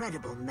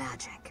incredible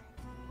magic.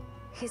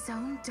 His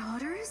own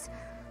daughters?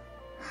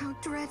 How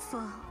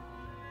dreadful.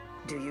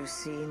 Do you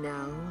see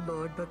now,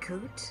 Lord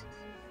Bakut?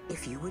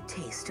 If you would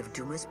taste of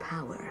Duma's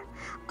power,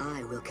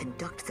 I will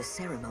conduct the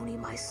ceremony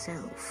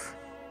myself.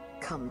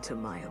 Come to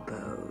my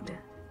abode.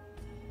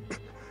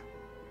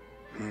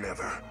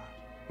 Never.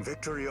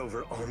 Victory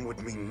over Om would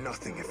mean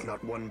nothing if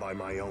not won by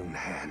my own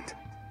hand.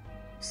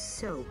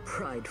 So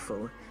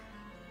prideful.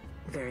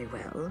 Very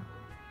well.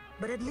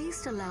 But at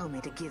least allow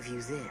me to give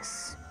you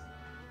this.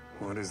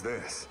 What is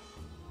this?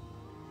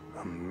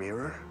 A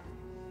mirror?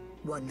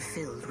 One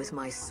filled with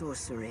my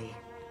sorcery.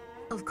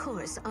 Of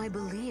course, I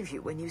believe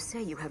you when you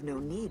say you have no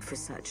need for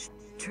such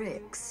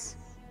tricks.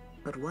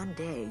 But one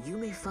day you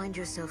may find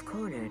yourself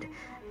cornered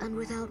and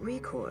without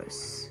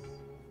recourse.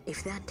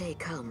 If that day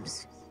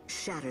comes,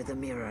 shatter the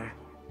mirror.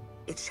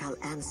 It shall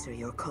answer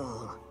your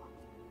call.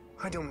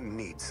 I don't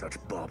need such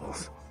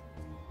baubles.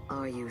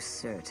 Are you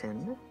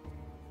certain?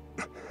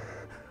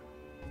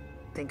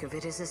 Think of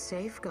it as a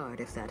safeguard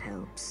if that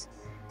helps.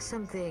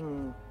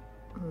 Something,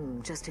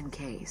 just in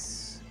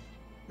case.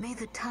 May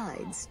the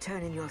tides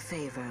turn in your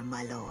favor,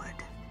 my lord.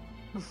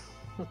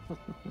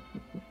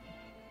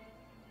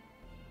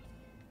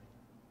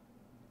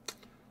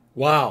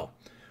 Wow.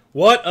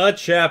 What a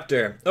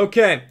chapter.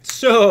 Okay,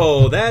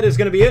 so that is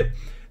going to be it.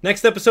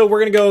 Next episode,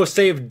 we're going to go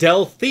save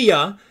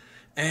Delthea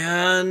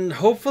and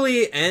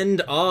hopefully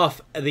end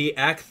off the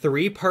Act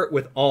 3 part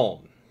with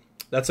Alm.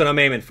 That's what I'm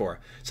aiming for.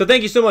 So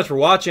thank you so much for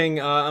watching.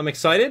 I'm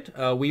excited.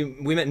 We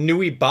met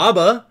Nui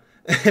Baba,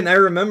 and I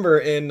remember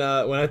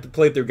when I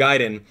played through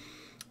Gaiden,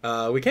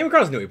 we came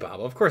across Nui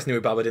Baba. Of course, Nui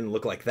Baba didn't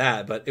look like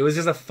that, but it was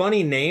just a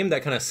funny name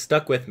that kind of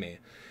stuck with me.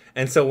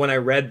 And so when I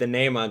read the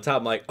name on top,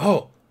 I'm like,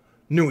 oh,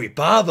 Nui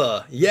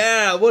Baba.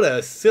 Yeah, what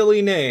a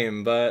silly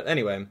name. But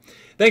anyway,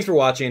 thanks for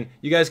watching.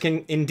 You guys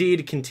can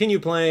indeed continue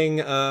playing,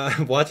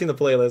 watching the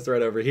playlist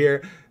right over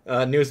here.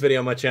 Newest video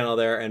on my channel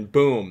there, and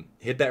boom,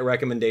 hit that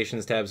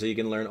recommendations tab so you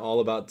can learn all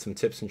about some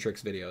tips and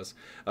tricks videos.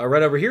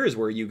 Right over here is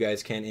where you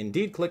guys can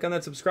indeed click on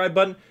that subscribe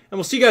button, and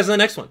we'll see you guys in the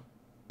next one.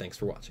 Thanks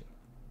for watching.